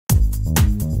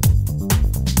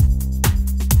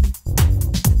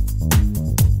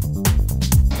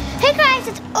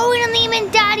Owen and Liam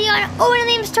and Daddy on Owen and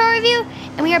Liam's Toy Review,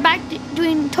 and we are back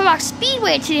doing Toy Box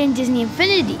Speedway today in Disney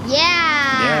Infinity.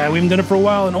 Yeah, we haven't done it for a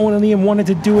while, and Owen and Liam wanted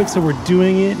to do it, so we're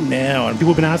doing it now. And people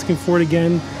have been asking for it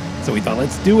again, so we thought,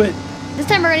 let's do it. This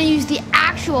time we're going to use the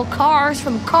actual cars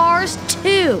from Cars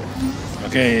 2.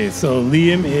 Okay, so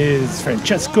Liam is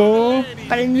Francesco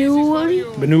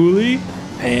Bernoulli,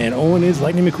 and Owen is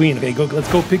Lightning McQueen. Okay,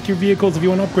 let's go pick your vehicles if you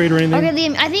want to upgrade or anything. Okay,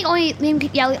 Liam, I think only Liam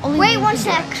only Wait, Liam one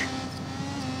sec.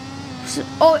 So,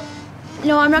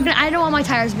 no, I'm not gonna. I don't want my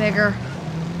tires bigger.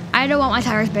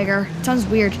 It sounds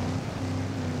weird.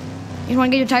 You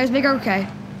want to get your tires bigger? Okay,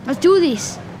 let's do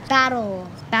this. Battle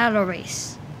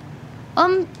race.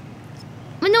 No,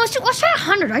 let's try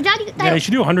 100. Right, Daddy? Yeah, you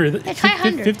should do 100. Yeah, try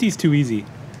 100. 50 is too easy.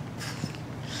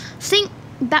 Sing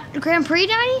Grand Prix,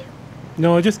 Daddy?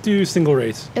 No, just do single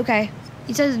race. Okay.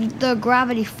 It says the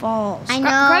Gravity Falls. I know.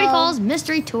 Gravity Falls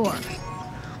Mystery Tour.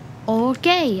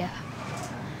 Okay.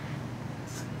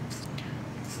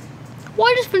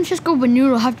 Why does Francesco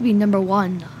Bernoulli have to be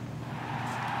 #1?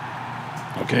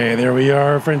 Okay, there we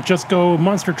are. Francesco,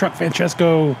 Monster Truck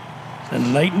Francesco,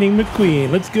 and Lightning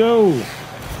McQueen. Let's go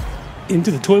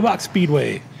into the Toy Box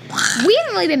Speedway. We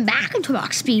haven't really been back in Toy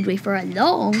Box Speedway for a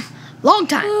long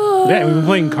time. Yeah, we've been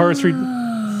playing Cars 3.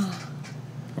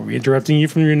 Are we interrupting you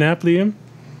from your nap, Liam?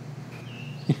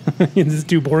 Is this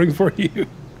too boring for you?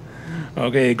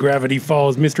 Okay, Gravity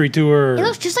Falls Mystery Tour. It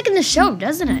looks just like in the show,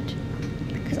 doesn't it?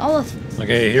 Because all the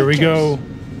Okay, here we go.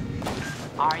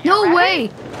 No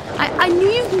way! I knew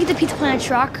you can get the Pizza Planet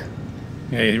truck.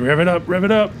 Okay, rev it up, rev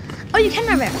it up. Oh, you can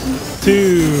rev it.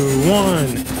 2,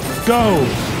 1, go!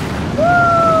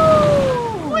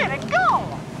 Woo! Way to go!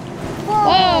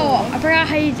 Oh, I forgot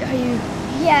how you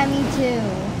Yeah, me too.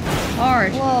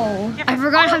 hard. Whoa. I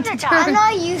forgot how to I'm turn.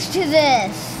 not used to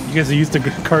this. You guys are used to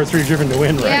Cars 3 driven to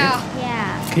win, right? Yeah,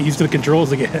 Yeah. Get used to the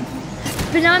controls again.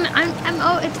 but now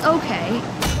oh, it's okay.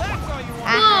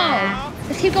 Ah.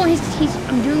 Let's keep going.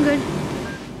 I'm doing good.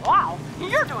 Wow,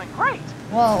 you're doing great.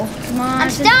 Whoa. Come on. I'm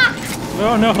stuck.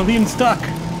 Oh no, Liam's stuck.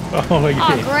 Oh, okay.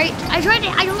 Oh, great.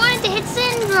 I wanted to hit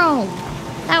Syndrome.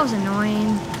 That was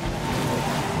annoying.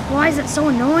 Why is it so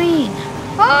annoying?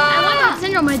 I wanted to hit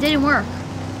Syndrome, but it didn't work.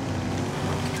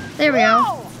 There we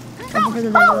go. Jump over the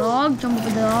log. Jump over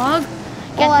the log.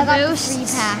 Get I the got boost. the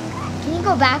 3-pack. Can you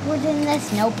go backwards in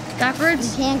this? Nope.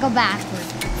 Backwards. You can't go backwards.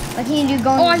 What can you do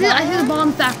going Oh, in the I threw the zone?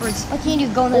 bombs backwards. What can you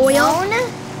do going in the Oil. zone?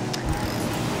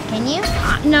 Can you?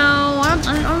 No, I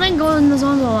don't think going in the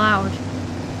zone is allowed.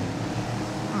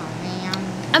 Oh, man.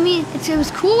 I mean, it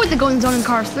was cool with the Golden Zone in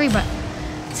Cars 3, but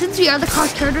since we are the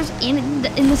Cars characters in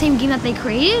the same game that they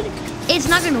created, it's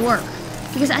not going to work.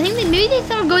 Because I think maybe they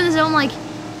thought of going in the zone like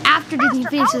after Disney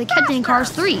Infinity, so they kept it in Cars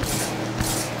 3.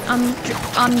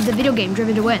 The video game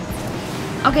Driven to Win.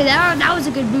 Okay, that was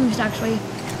a good boost actually.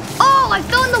 Oh, I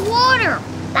fell in the water.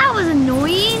 That was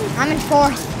annoying. I'm in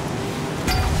 4th.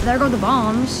 There go the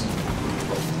bombs.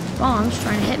 Bombs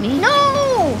trying to hit me.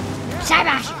 No! Side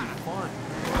bash.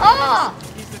 Oh!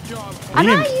 I'm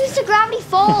not used to Gravity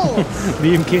Falls.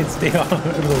 Liam can't stay off of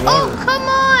the water. Oh, come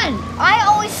on. I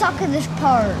always suck at this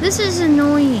part. This is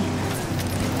annoying.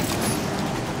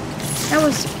 That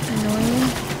was annoying.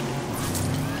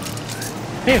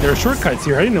 Hey, there are shortcuts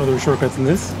here. I didn't know there were shortcuts in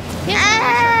this.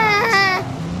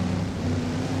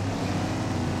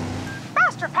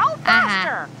 Faster, pal,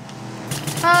 faster!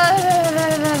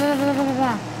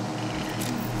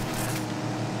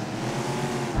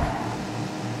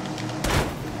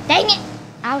 Dang it!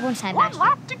 I was going side One bash.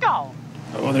 lap to go.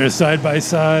 Oh, they're side by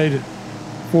side.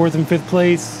 4th and 5th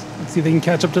place. Let's see if they can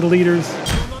catch up to the leaders.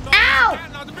 Ow!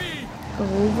 Go.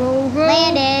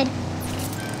 Landed.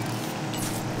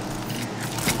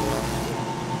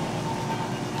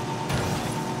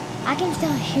 I can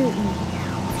still shoot you.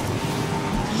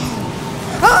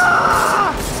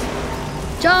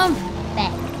 Jump.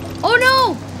 Bet. Oh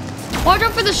no. Watch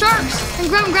out for the sharks and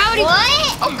gravity.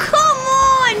 What? Oh, come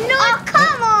on. No. Oh,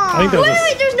 come on! I think that was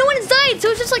Wait, there's no one inside, so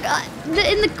it's just like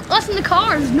us in the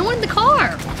car. There's no one in the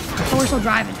car. Oh, we're still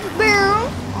driving.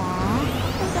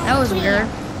 That was weird.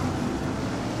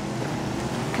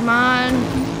 Come on.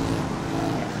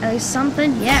 At least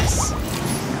something. Yes.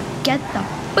 Get the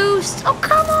boost. Oh,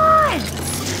 come on.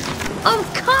 Oh,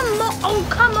 come on. Oh,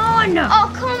 come on.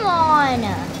 Oh, come on!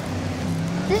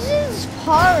 This is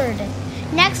hard.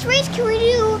 Next race, can we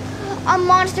do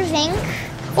Monsters Inc?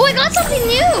 Oh, I got something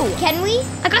new. Can we?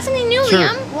 I got something new, Sure.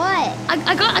 Liam. What?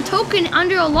 I got a token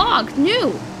under a log.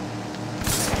 New.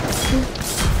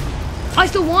 I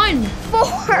still won. 4.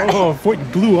 Oh,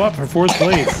 blew up for 4th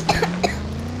place.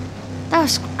 That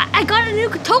was. I got a new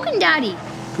token, Daddy.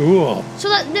 Cool. So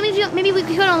that maybe we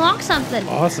could unlock something.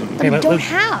 Awesome. That we don't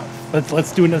have.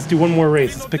 Let's do one more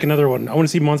race. Let's pick another one. I want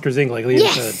to see Monsters Inc. like Liam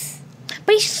said.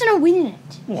 But he's just gonna win it.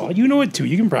 Well, you know it too.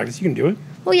 You can practice. You can do it.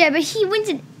 Well, yeah, but he wins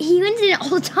it. He wins it all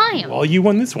the time. Well, you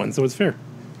won this one, so it's fair.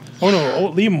 Oh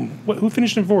no, Liam. Who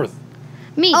finished in 4th?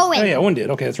 Me. Owen. Oh yeah, Owen did.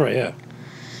 Okay, that's right. Yeah.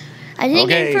 I didn't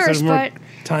get first, but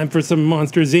time for some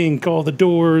Monsters Inc. All the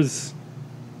doors.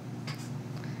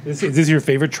 Is this your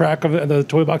favorite track of the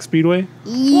Toy Box Speedway?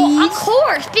 well, of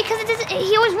course, because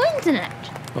he always wins in it.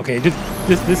 Okay,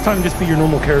 this time just be your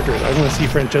normal character. I want to see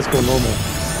Francesco normal.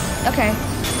 Okay.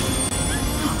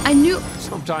 I knew.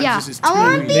 Sometimes Yeah. this is I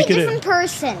want to be a Make it different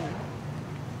person.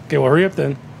 Okay, well hurry up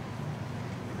then.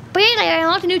 But yeah, like, I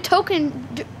unlocked a new token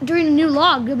during a new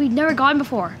log that we've never gotten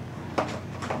before.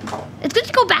 It's good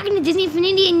to go back into Disney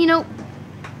Infinity and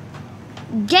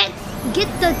get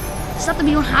the stuff that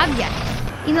we don't have yet.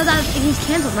 Even though that thing is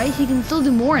canceled, right? So you can still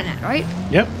do more in it, right?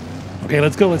 Yep. Okay,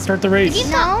 let's go. Let's start the race. He's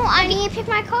No, I need to pick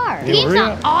my car. Yeah. The game's hurry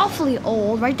not up. awfully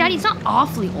old, right, Daddy? It's not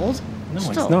awfully old. No, it's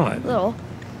Still not. Little.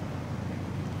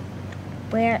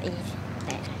 Where is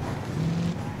it?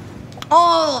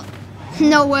 Oh,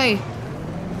 no way.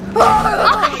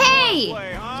 Oh, hey!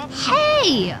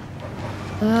 Hey!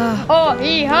 Oh,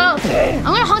 he helped. I'm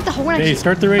gonna honk the horn. Okay,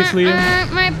 start the race, Liam.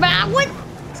 My back. What?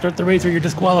 Start the race or you're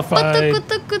disqualified.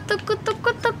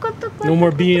 No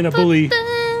more being a bully.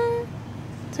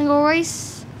 Single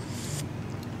race.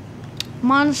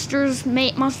 Monster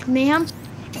Mayhem.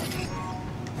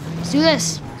 Let's do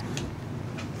this.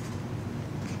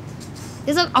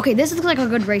 This looks like a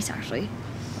good race actually.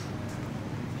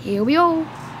 Here we go.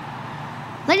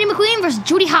 Lightning McQueen versus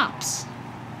Judy Hopps.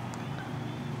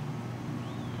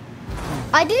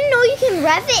 I didn't know you can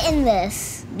rev it in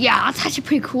this. Yeah, that's actually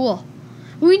pretty cool.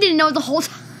 We didn't know the whole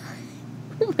time.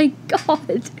 Oh my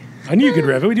god. I knew you could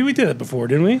rev it. We did that before,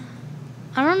 didn't we?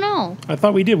 I don't know. I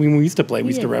thought we did. When we used to play, we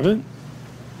used to did. rev it.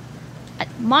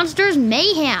 Monsters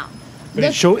Mayhem. But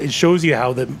it shows you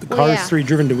how the Cars yeah. 3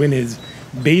 Driven to Win is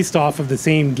based off of the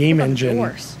same game engine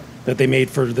course. that they made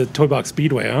for the Toy Box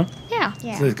Speedway, huh? Yeah.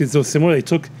 Yeah. So it's so similar. I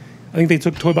think they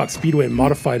took Toy Box Speedway and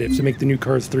modified it to make the new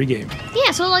Cars 3 game.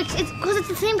 Yeah, so like it's because it's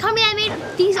the same company that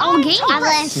made these all games.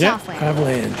 Avalanche Yep, software.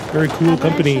 Avalanche. Very cool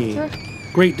company.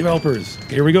 Great developers.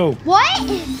 Here we go. What? 2,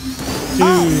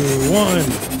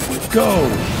 1, go.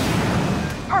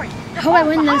 Hurry. I hope I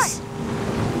win this.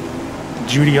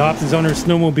 Judy Hopps is on her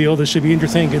snowmobile. This should be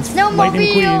interesting against No Lightning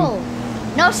McQueen. mobile.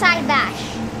 No side bash.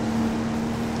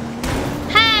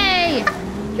 Hey!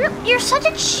 You're such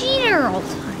a cheater all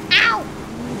the time. Ow.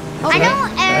 I know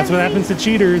That's what happens to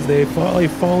cheaters. They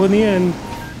fall in the end.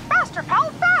 Faster, pal,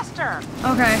 faster.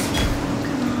 Okay.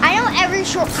 I know every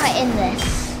shortcut in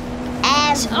this.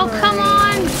 Oh, come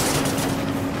on.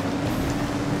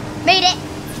 Made it.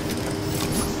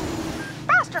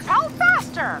 Faster, pal,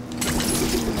 faster.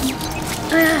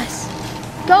 Yes.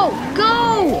 Go.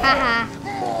 Haha.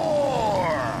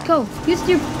 Go. Use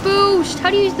your boost. How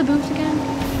do you use the boost again?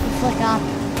 Flick up.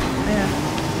 Yeah.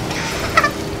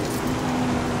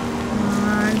 Come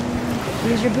on.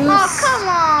 Use your boost. Oh, come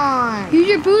on. Use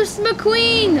your boost,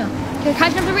 McQueen. Okay,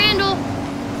 catching up to Randall.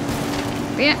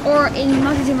 Or in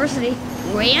Monsters University,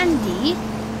 Randy.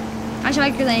 I should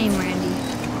like your name, Randy.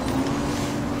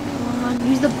 Come on,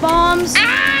 use the bombs.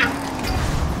 Ah!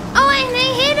 Oh, and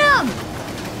they hit him.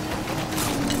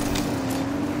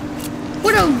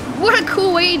 What a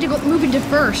cool way to go move into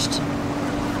first.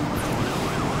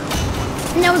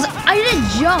 And I did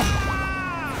a jump.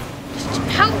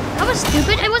 How that was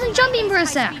stupid. I wasn't jumping for a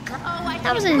sec.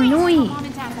 That was annoying.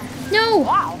 No.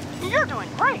 Wow, you're doing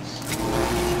great.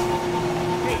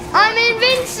 I'm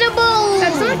invincible.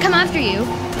 Did someone come after you?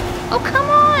 Oh, come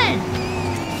on.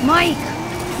 Mike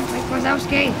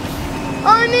Wazowski.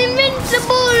 I'm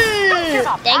invincible. give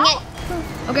up, Dang pal.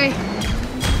 it. Okay.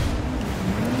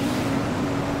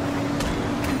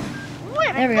 Way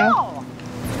to There we go. go.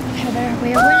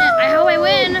 I hope I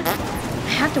win. I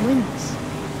have to win this.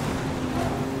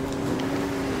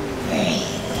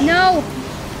 No.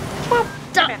 Oh,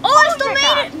 I still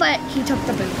made it, but he took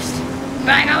the boost.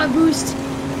 But I got a boost.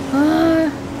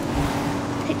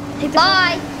 Take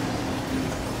Bye.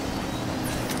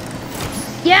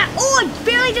 Yeah. Oh, I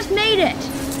barely just made it.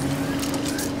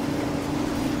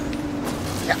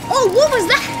 Oh, what was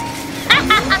that?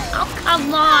 Oh,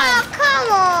 come on. Oh, come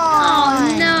Oh,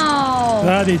 on.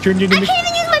 no. They turned into I can't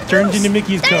even use my boost. turned into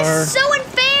Mickey's car. That is so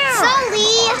unfair.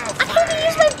 Sully. I can't even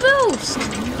use my boost.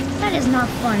 That is not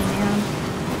funny, man.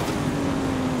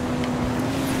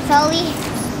 Sully,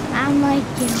 I'm like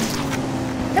you.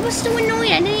 That was so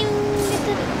annoying. I didn't even get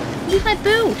to use my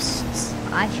boosts.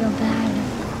 I feel bad.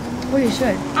 Well, you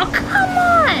should. Oh, come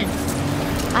on!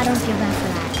 I don't feel bad for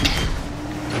that.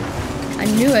 I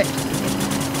knew it.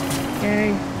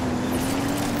 Okay.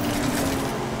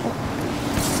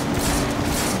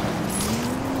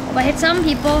 Oh, I hit some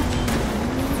people.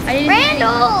 I didn't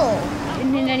Randall!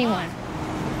 Didn't hit anyone.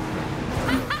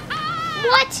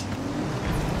 What?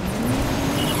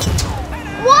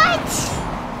 What?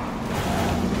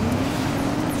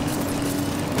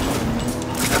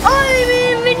 I'm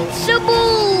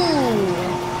invincible!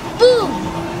 Boom!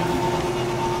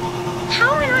 How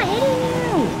am I not hitting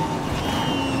you?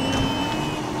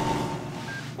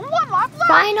 One lap left.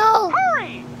 Final.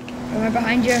 Hurry. I'm right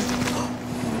behind you.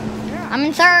 I'm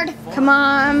in third. Come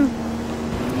on.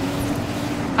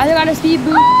 I got a speed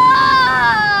boost. Ah!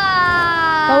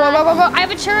 Go, go, go, go, go. I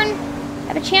have a turn.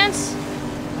 I have a chance.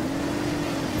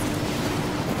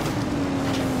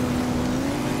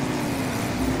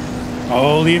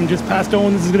 Oh, Liam just passed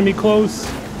Owen. This is going to be close.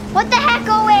 What the heck,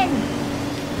 Owen?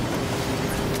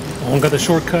 Owen got the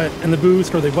shortcut and the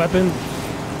boost or the weapon.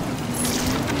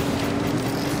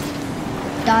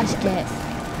 Dodged it.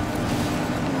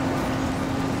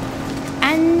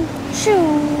 And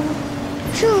shoo.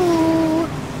 Shoo.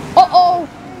 Uh-oh.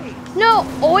 No,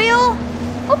 oil?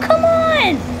 Oh, come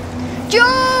on.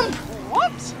 Jump!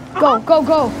 Whoops. Go, go,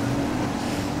 go.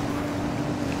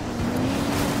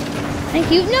 Thank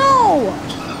you. No.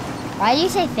 Why do you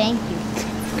say thank you?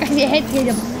 Because you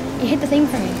hit the thing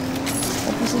for me.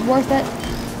 Hope this is worth it.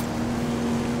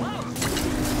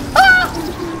 Ah!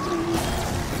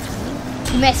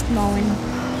 You missed, Moen.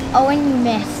 Owen, you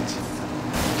missed.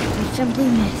 You simply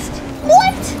missed.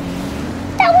 What?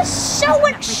 That was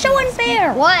so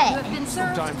unfair. What?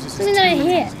 Something that I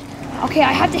hit. Okay,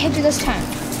 I have to hit you this time.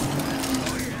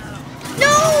 No!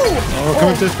 Oh,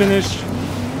 coming to the finish.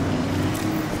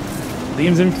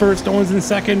 Liam's in first, Owen's in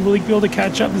second. Will he be able to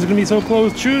catch up? This is going to be so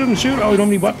close. Shoot him, shoot. Oh, we don't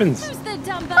need weapons.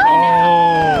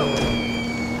 Oh.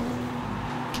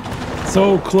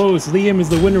 So close. Liam is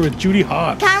the winner with Judy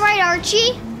Hopps. Can I ride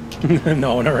Archie?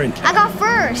 No, not right now. I got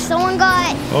first. Someone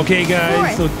got... Okay,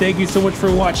 guys, fourth. so thank you so much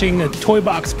for watching the Toy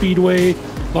Box Speedway. A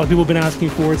lot of people have been asking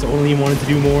for it, so Owen and Liam wanted to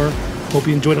do more. Hope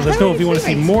you enjoyed it. Let us know if you want to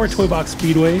see more Toy Box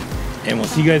Speedway. And we'll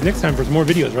see you guys next time for some more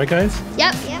videos, right, guys?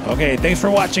 Yep. Okay, thanks for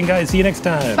watching, guys. See you next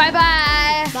time. Bye-bye.